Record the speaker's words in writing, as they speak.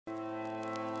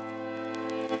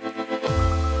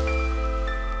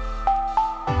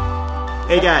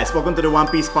Hey guys, welcome to the One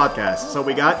Piece podcast. So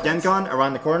we got GenCon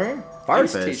around the corner.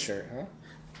 Ace t-shirt, huh?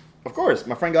 Of course,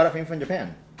 my friend got it from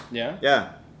Japan. Yeah?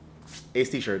 Yeah. Ace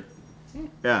t-shirt.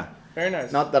 Yeah. Very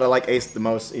nice. Not that I like Ace the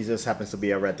most, it just happens to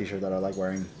be a red t-shirt that I like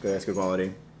wearing. It's good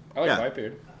quality. I like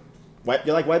Whitebeard.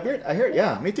 You like Whitebeard? I hear it.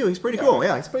 Yeah, me too. He's pretty cool.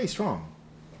 Yeah, he's pretty strong.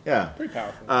 Yeah. Pretty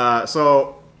powerful.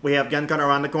 So we have GenCon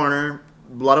around the corner.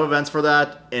 A lot of events for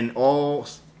that in all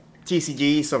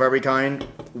TCGs of every kind.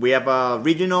 We have a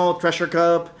regional Treasure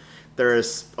Cup.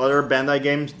 There's other Bandai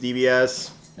games,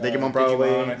 DBS, Digimon probably,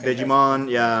 Digimon,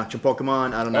 yeah,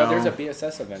 Pokemon, I don't know. There's a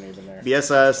BSS event even there.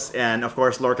 BSS, and of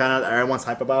course Lorcana, that everyone's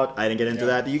hype about. I didn't get into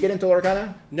that. Did you get into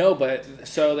Lorcana? No, but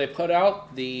so they put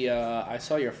out the, I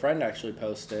saw your friend actually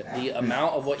post it, the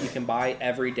amount of what you can buy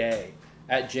every day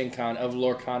at GenCon of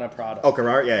Lorcana product. Oh,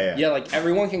 Carrara? Yeah. Yeah, like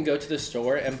everyone can go to the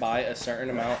store and buy a certain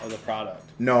amount of the product.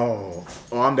 No.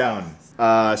 Oh, I'm down.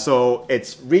 So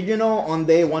it's regional on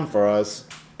day 1 for us,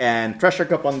 and Treasure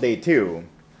Cup on day 2.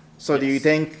 So do you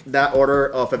think that order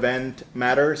of event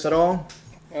matters at all?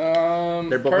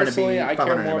 They're both personally, I care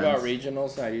more events. about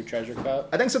regionals than I do Treasure Cup.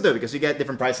 I think so too, because you get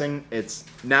different pricing. It's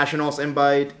Nationals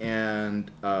invite and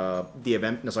the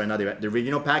event. No, sorry, not the event. The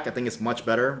regional pack, I think is much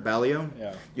better value.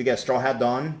 Yeah. You get Straw Hat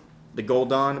Dawn, the Gold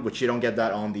Dawn, which you don't get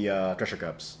that on the Treasure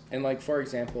Cups. And like for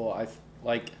example,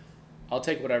 I'll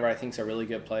take whatever I think is a really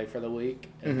good play for the week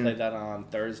and play that on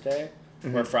Thursday.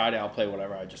 Or Friday, I'll play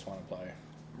whatever I just want to play.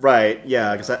 Right.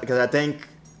 Yeah. Because I think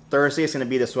Thursday is going to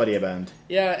be the sweaty event.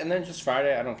 Yeah, and then just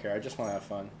Friday, I don't care. I just want to have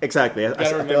fun. Exactly. I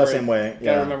feel the same way. You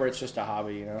gotta remember it's just a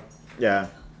hobby, you know? Yeah.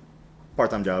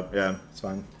 Part-time job. Yeah, it's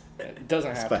fun. It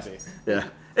doesn't have to be. Yeah.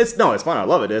 It's fun. I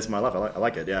love it. It's my life. I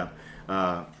like it, yeah.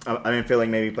 I'm feeling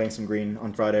maybe playing some green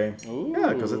on Friday. Ooh.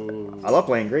 Yeah, because I love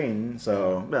playing green.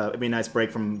 So yeah, it'd be a nice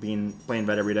break from playing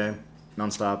red every day,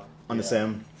 nonstop, on the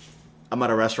sim. I'm at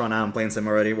a restaurant now. I'm playing sim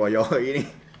already while y'all are eating.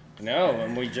 No,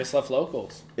 and we just left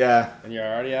locals. Yeah. And you're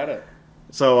already at it.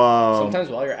 So sometimes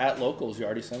while you're at locals, you're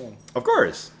already simming. Of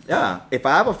course. Yeah. If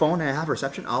I have a phone and I have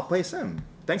reception, I'll play sim.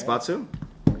 Thanks, Batsu.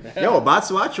 Yo,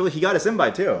 Batsu actually, he got his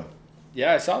invite too.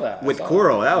 Yeah, I saw that. With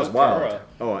Kuro. That was wild. Kuro.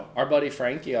 Oh. Our buddy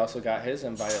Frankie also got his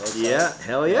invite. Yeah,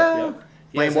 hell yeah. Yep.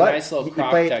 He has a nice little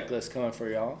croc deck list coming for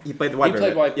y'all. He played the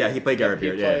Whitebeard. Yeah, he played Garrett.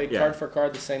 He played card for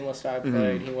card the same list I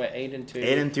played. He went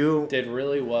 8-2. 8-2. Did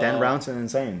really well. 10 rounds and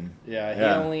insane.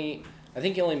 Yeah, I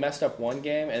think he only messed up one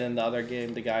game, and then the other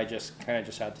game, the guy just had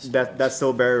to stop. That's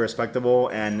still very respectable,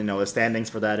 and the standings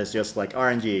for that is just like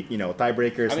RNG,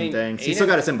 tiebreakers and things. He still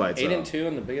got his invite. 8-2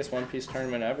 in the biggest One Piece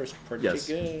tournament ever is pretty good.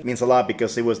 It means a lot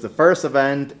because it was the first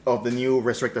event of the new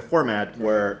restricted format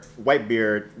where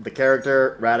Whitebeard, the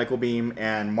character, Radical Beam,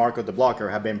 and Marco the Blocker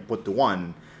have been put to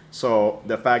one. So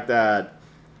the fact that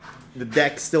the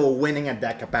deck's still winning at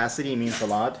that capacity means a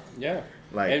lot. Yeah.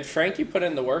 And Frankie put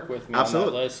in the work with me on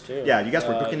that list, too. Yeah, you guys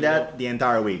were cooking that the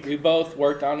entire week. We both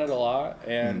worked on it a lot,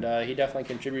 and he definitely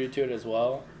contributed to it as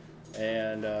well.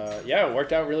 And, it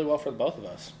worked out really well for both of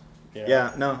us.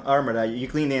 Yeah, no, I remember that. You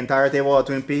cleaned the entire table at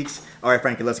Twin Peaks. All right,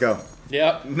 Frankie, let's go.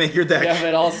 Yep. Make your deck. Yeah,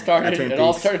 it all started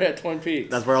at Twin Peaks.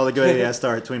 That's where all the good ideas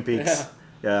start, Twin Peaks.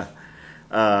 Yeah.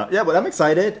 But I'm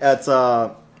excited. It's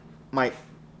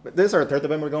this is our third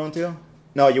event we're going to?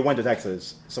 No, you went to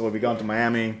Texas. So we'll be going to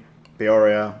Miami,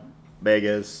 Peoria,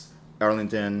 Vegas,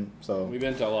 Arlington. So we've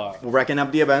been to a lot. We're racking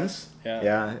up the events.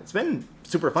 Yeah. It's been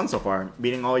super fun so far.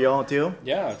 Meeting all y'all too.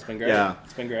 Yeah, it's been great. Yeah.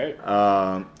 It's been great.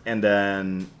 And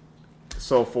then,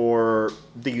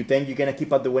 do you think you're gonna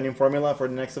keep up the winning formula for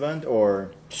the next event,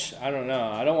 or? I don't know.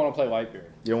 I don't want to play Whitebeard.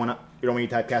 You don't want to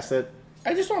typecast it?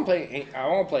 I just want to play. I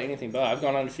want to play anything but. I've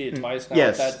gone undefeated twice now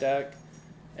with that deck,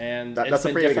 and it's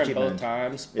been different both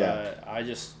times. But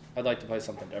I'd like to play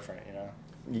something different.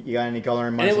 You got any color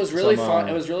in mind? And it was really fun.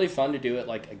 It was really fun to do it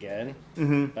again.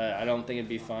 Mm-hmm. But I don't think it'd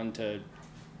be fun to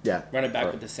run it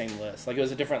back with the same list. It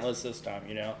was a different list this time.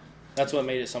 That's what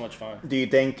made it so much fun. Do you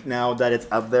think now that it's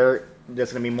out there,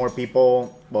 there's gonna be more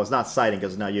people? Well, it's not citing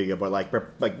because it's not Yu-Gi-Oh,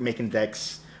 but making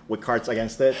decks with cards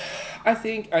against it. I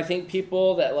think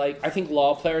people that I think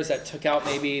law players that took out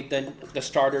maybe the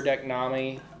starter deck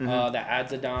Nami that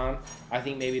adds a Don. I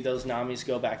think maybe those Namis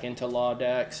go back into law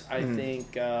decks. I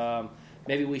think.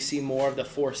 Maybe we see more of the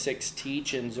 4/6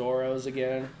 Teach and Zoros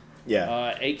again.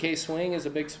 Yeah. AK Swing is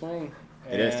a big swing.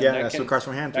 It is. Yeah, that's some cards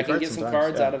from hand. That can get some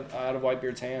cards out of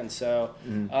Whitebeard's hand. So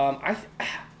I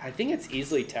think it's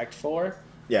easily teched for.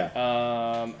 Yeah.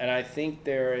 And I think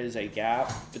there is a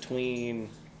gap between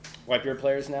Whitebeard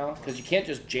players now because you can't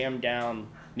just jam down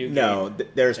new games. No,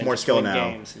 there's more skill now.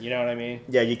 Games, you know what I mean?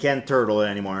 Yeah, you can't turtle it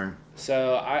anymore.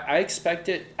 So I expect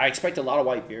it. I expect a lot of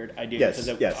Whitebeard. I do. Yes,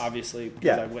 Because obviously,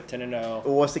 because I went 10-0.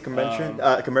 What's the convention?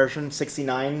 Conversion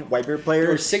 69 Whitebeard players.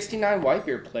 There were 69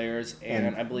 Whitebeard players,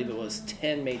 and I believe it was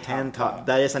 10 made 10 top.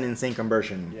 That is an insane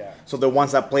conversion. Yeah. So the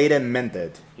ones that played it meant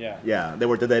it. Yeah. Yeah, they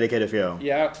were the dedicated few.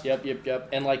 Yeah. Yep.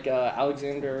 And like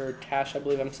Alexander Tash, I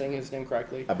believe I'm saying his name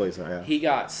correctly. I believe so. Yeah. He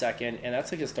got second, and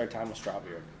that's like his third time with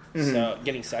Strawbeard. So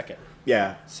getting second.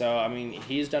 Yeah. So I mean,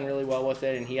 he's done really well with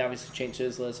it, and he obviously changed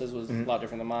his list. His was a lot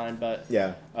different than mine, but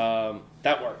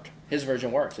that worked. His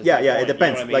version works. It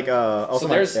depends. You know what I mean?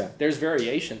 Also so there's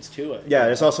variations to it. Yeah,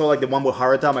 there's also like the one with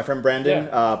Haruta, my friend Brandon,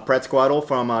 Pret Squaddle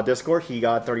from Discord. He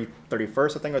got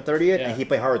 31st, I think, or 30th, and he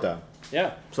played Haruta.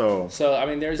 Yeah. So I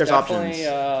mean, there's definitely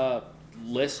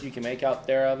lists you can make out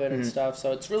there of it and stuff.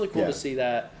 So it's really cool to see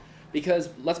that. Because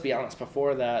let's be honest,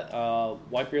 before that,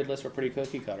 Whitebeard lists were pretty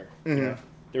cookie cutter. You know?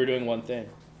 They were doing one thing.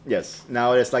 Yes.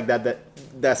 Now it's like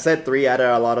that set 3 added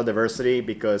a lot of diversity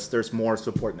because there's more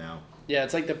support now. Yeah,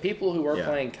 it's like the people who were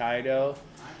playing Kaido,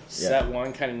 set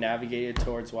 1 kind of navigated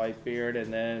towards Whitebeard,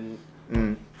 and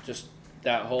then just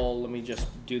that whole, let me just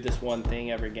do this one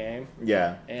thing every game.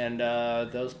 Yeah. And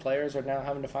those players are now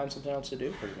having to find something else to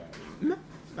do pretty much.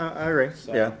 I agree.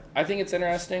 So, I think it's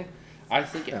interesting.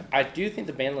 I do think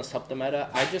the ban list helped the meta.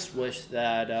 I just wish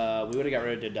that we would have got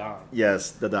rid of Dodon.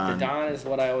 Yes, Dodon. Dodon is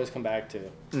what I always come back to.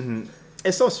 Mm-hmm.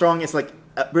 It's so strong. It's like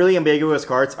really ambiguous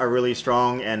cards are really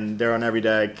strong, and they're on every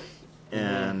deck.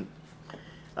 And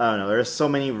I don't know. There's so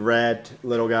many red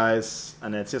little guys,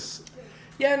 and it's just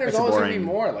and there's always going to be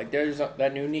more. Like there's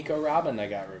that new Nico Robin that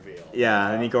got revealed.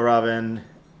 Yeah, Nico Robin.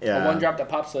 Yeah. The one drop that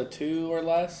pops a 2 or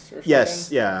less or something?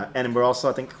 Yes, yeah. And we're also,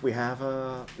 I think we have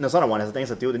no, it's not a 1. I think it's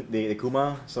a 2, the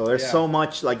Kuma. So there's so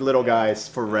much like little guys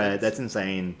for red. That's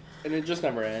insane. And it just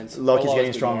never ends. Loki's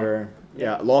getting stronger.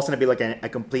 Yeah, Law's going to be like a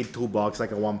complete toolbox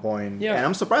like at one point. Yeah. And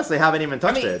I'm surprised they haven't even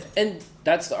touched it. And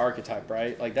that's the archetype,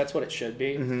 right? Like that's what it should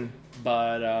be.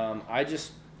 But I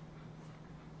just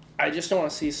don't want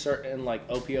to see certain like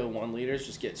OPO1 leaders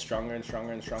just get stronger and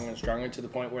stronger and stronger and stronger to the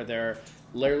point where they're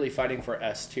literally fighting for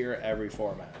S tier every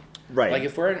format. Right. Like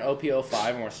if we're in OPO5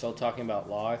 and we're still talking about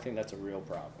Law, I think that's a real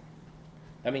problem.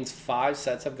 That means 5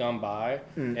 sets have gone by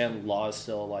and Law is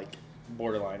still like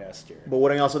borderline S tier. But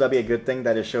wouldn't also that be a good thing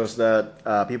that it shows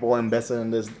that people invested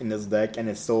in this deck and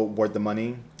it's still worth the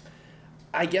money?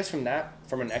 I guess from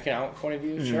an economic point of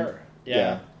view, sure.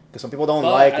 Yeah. Because some people don't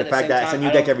like the fact that it's a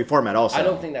new deck every format also. I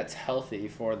don't think that's healthy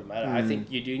for the meta. I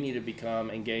think you do need to become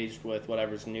engaged with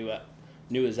whatever's new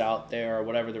is out there, or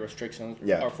whatever the restrictions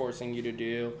are forcing you to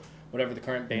do, whatever the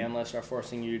current ban lists are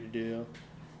forcing you to do.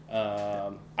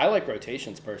 I like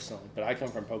rotations personally, but I come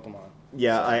from Pokemon.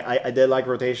 Yeah, so. I did like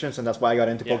rotations, and that's why I got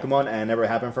into Pokemon, and it never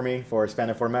happened for me for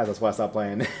expanded formats. That's why I stopped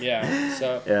playing.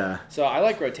 So I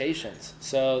like rotations.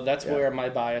 So that's where my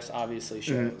bias obviously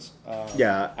shows.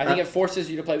 I think it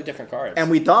forces you to play with different cards. And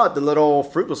we thought the little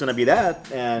fruit was going to be that,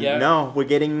 and no, we're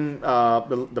getting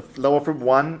the level fruit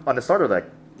 1 on the starter deck.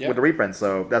 With the reprint,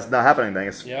 so that's not happening then.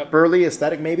 It's purely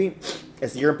aesthetic, maybe.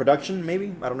 It's year in production,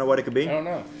 maybe. I don't know what it could be. I don't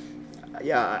know.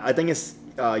 Yeah, I think it's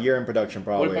year in production,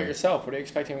 probably. What about yourself? What are you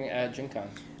expecting at GenCon?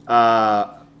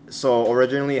 So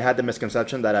originally I had the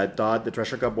misconception that I thought the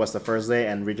Treasure Cup was the first day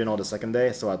and Regional the second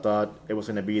day. So I thought it was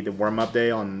going to be the warm-up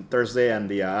day on Thursday and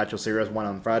the actual serious one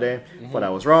on Friday. But I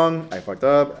was wrong. I fucked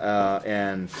up.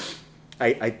 And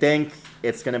I think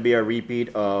it's going to be a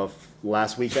repeat of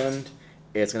last weekend.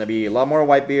 It's going to be a lot more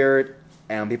Whitebeard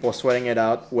and people sweating it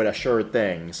out with a sure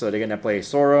thing. So they're going to play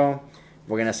Zoro.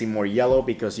 We're going to see more Yellow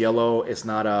because Yellow is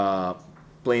not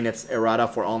playing its errata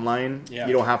for online.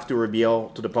 You don't have to reveal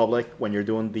to the public when you're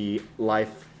doing the live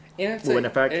movement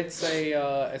effect. It's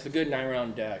a good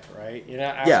 9-round deck, right? You're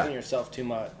not asking yourself too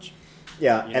much.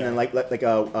 Yeah, and then like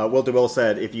Will2Will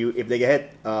said, if they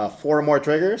get 4 more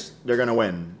triggers, they're going to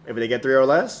win. If they get 3 or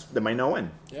less, they might not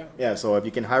win. Yeah, so if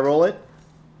you can high roll it,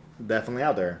 definitely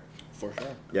out there. For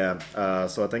sure. Yeah,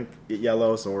 so I think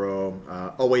Yellow, Zoro,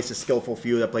 always a skillful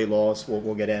few that play Laws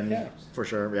will get in for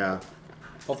sure, yeah.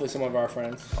 Hopefully some of our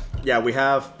friends. Yeah, we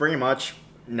have pretty much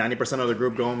 90% of the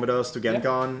group going with us to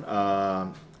GenCon.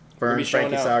 Fern,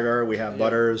 Frankie Sagar, we have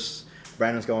Butters,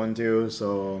 Brandon's going too,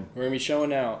 so... We're going to be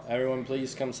showing out. Everyone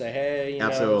please come say hey,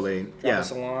 Absolutely. Drop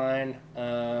us a line.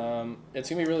 It's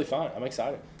going to be really fun. I'm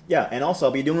excited. Yeah, and also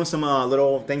I'll be doing some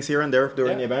little things here and there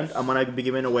during the event. I'm going to be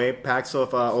giving away packs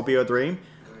of OPO3.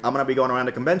 I'm going to be going around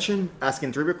the convention,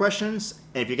 asking trivia questions,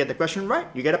 and if you get the question right,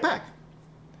 you get a pack.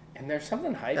 And there's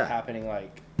something hype happening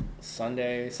like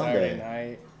Saturday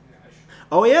night.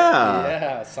 Oh, yeah.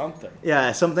 Yeah, something.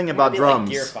 Yeah, something about drums.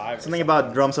 Like Gear 5 something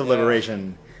about Drums of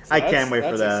Liberation. So I can't wait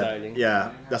for that. Exciting.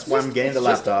 Yeah, that's why I'm getting the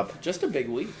laptop. Just a big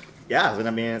week. Yeah, it's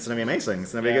gonna be amazing.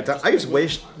 It's gonna be a Yeah, good time. just I just a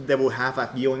wish they will have a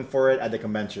viewing for it at the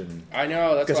convention I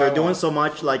know that's because what they're I doing want. so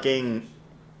much like in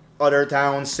other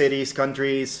towns, cities,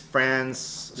 countries, France,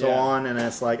 so Yeah. on, and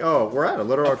it's like, oh, we're at a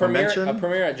literal A convention.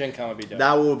 premiere at GenCon would be dope.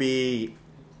 That will be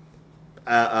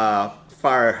a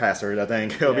fire hazard. I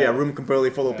think it'll be a Yeah. room completely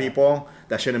full of Yeah. people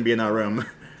that shouldn't be in that room.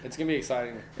 It's gonna be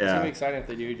exciting. It's Yeah. gonna be exciting if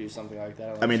they do something like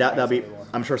that. I mean, that'll be. Everyone.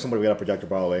 I'm sure somebody will get a projector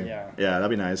probably. Yeah. Yeah, that'd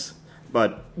be nice.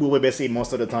 But we'll be busy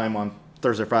most of the time on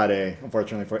Thursday, Friday,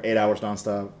 unfortunately, for 8 hours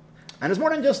nonstop. And it's more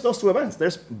than just those two events.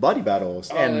 There's buddy battles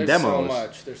and there's demos. so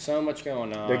much. There's so much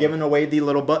going on. They're giving away the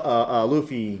little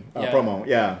Luffy Yeah. promo.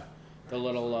 Yeah. the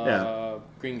little Yeah.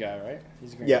 green guy, right?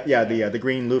 He's a green Yeah, guy. the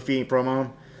green Luffy promo.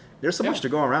 There's so much to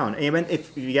go around. Even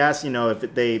if you guys,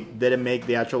 if they didn't make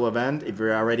the actual event, if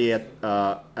you're already at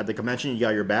the convention, you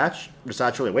got your badge. There's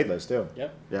actually a wait list too.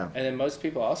 Yep. Yeah. And then most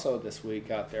people also this week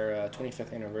got their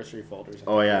 25th anniversary folders.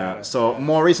 Oh yeah. So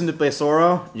more reason to play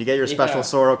Zoro. You get your special Yeah.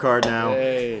 Zoro card now,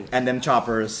 Hey. and them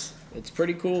choppers. It's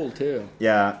pretty cool too.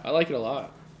 Yeah. I like it a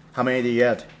lot. How many do you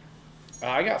get?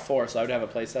 I got 4, so I would have a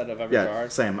playset of every Yeah,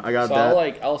 card. same. I got So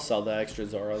that. I'll sell the extra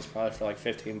Zoros probably for like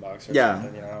 $15 or Yeah.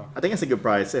 something, I think it's a good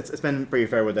price. It's been pretty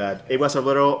fair with that. It was a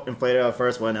little inflated at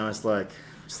first, but now it's like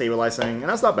stabilizing, and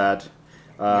that's not bad.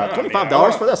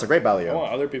 $25 for that's a great value. I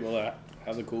want other people that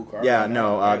have the cool card. Yeah, I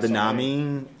no, know. the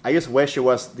Nami. I just wish it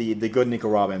was the good Nico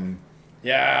Robin.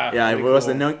 Yeah. Yeah, if it was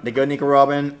the good Nico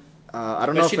Robin. I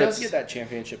don't know But if she it's. does get that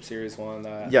championship series one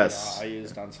that Yes. I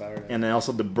used on Saturday. And then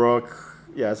also the Brook.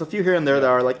 Yeah, there's a few here and there that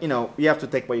are like, you have to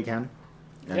take what you can.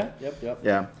 yeah, yep.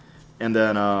 Yeah. And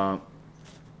then,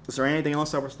 is there anything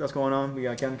else that's going on? We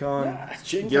got GenCon,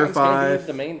 Gear Gear 5. 5.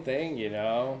 The main thing,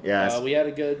 Yes. We had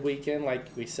a good weekend, like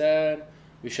we said.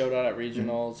 We showed out at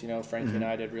regionals. Frankie and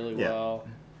I did really Yeah. well.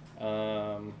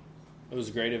 It was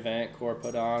a great event Core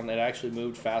put on. It actually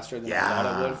moved faster than I Yeah.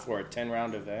 thought it would for a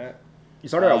 10-round event. You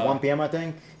started at 1 p.m., I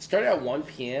think? Started at 1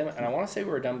 p.m. and I want to say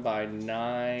we were done by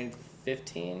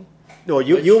 9:15. No,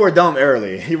 you were done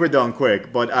early. You were done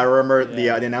quick. But I remember the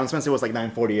announcements, it was like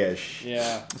 9:40-ish.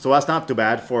 Yeah. So that's not too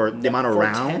bad for the amount of For a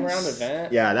rounds. 10-round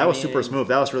event, Yeah, that I was super mean- smooth.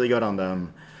 That was really good on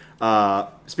them.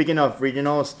 Speaking of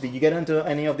regionals, did you get into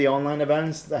any of the online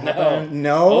events that happened?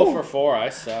 No? 0 for 4. I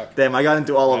suck. Damn, I got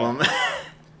into all of them.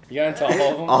 You got into all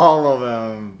of them? all of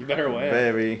them. You better win.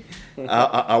 Baby.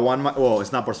 I won my... Well,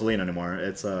 it's not Porcelino anymore.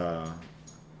 It's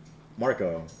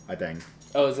Marco, I think.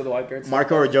 Oh, is it the Whitebeards?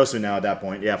 Marco or Josu now at that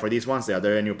point. Yeah, for these ones,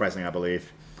 they're a new pricing, I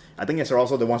believe. I think these are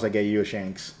also the ones that get you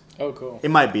Shanks. Oh, cool.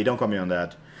 It might be. Don't quote me on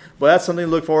that. But that's something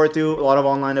to look forward to. A lot of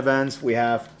online events. We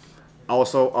have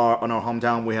also on our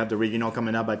hometown, we have the regional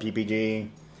coming up by PPG.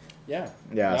 Yeah.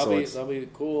 Yeah, That'll be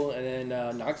cool. And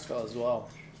then Knoxville as well.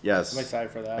 Yes. I'm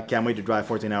excited for that. I can't wait to drive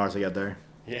 14 hours to get there.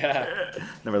 Yeah.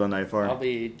 Never done that before. I'll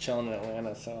be chilling in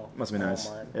Atlanta, so. Must be nice.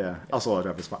 Walmart. Yeah. Also, I'll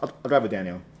drive this. I'll drive with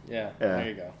Daniel. Yeah. Yeah. There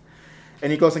you go.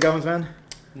 Any closing comments, man?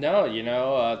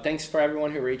 No, thanks for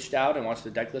everyone who reached out and watched the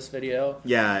deck list video.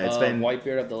 Yeah, it's been...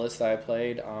 Whitebeard of the list that I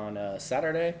played on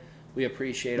Saturday. We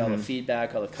appreciate all the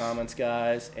feedback, all the comments,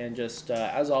 guys. And just,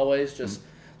 as always, just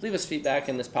leave us feedback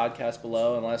in this podcast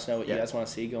below and let us know what you guys want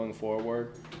to see going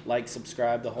forward. Like,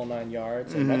 subscribe, the whole 9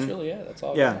 yards. And that's really it. That's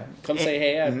all. Yeah. Come say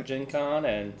hey at GenCon,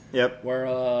 and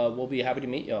we'll be happy to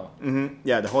meet y'all.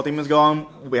 Yeah, the whole team is gone.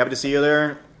 We'll be happy to see you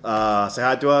there. Say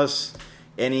hi to us.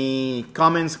 Any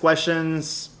comments,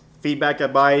 questions, feedback,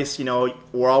 advice,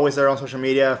 we're always there on social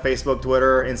media, Facebook,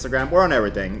 Twitter, Instagram. We're on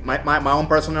everything. My own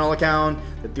personal account,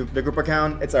 the group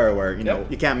account, it's everywhere.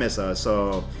 You can't miss us.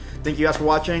 So thank you guys for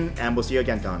watching, and we'll see you at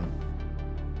GenCon.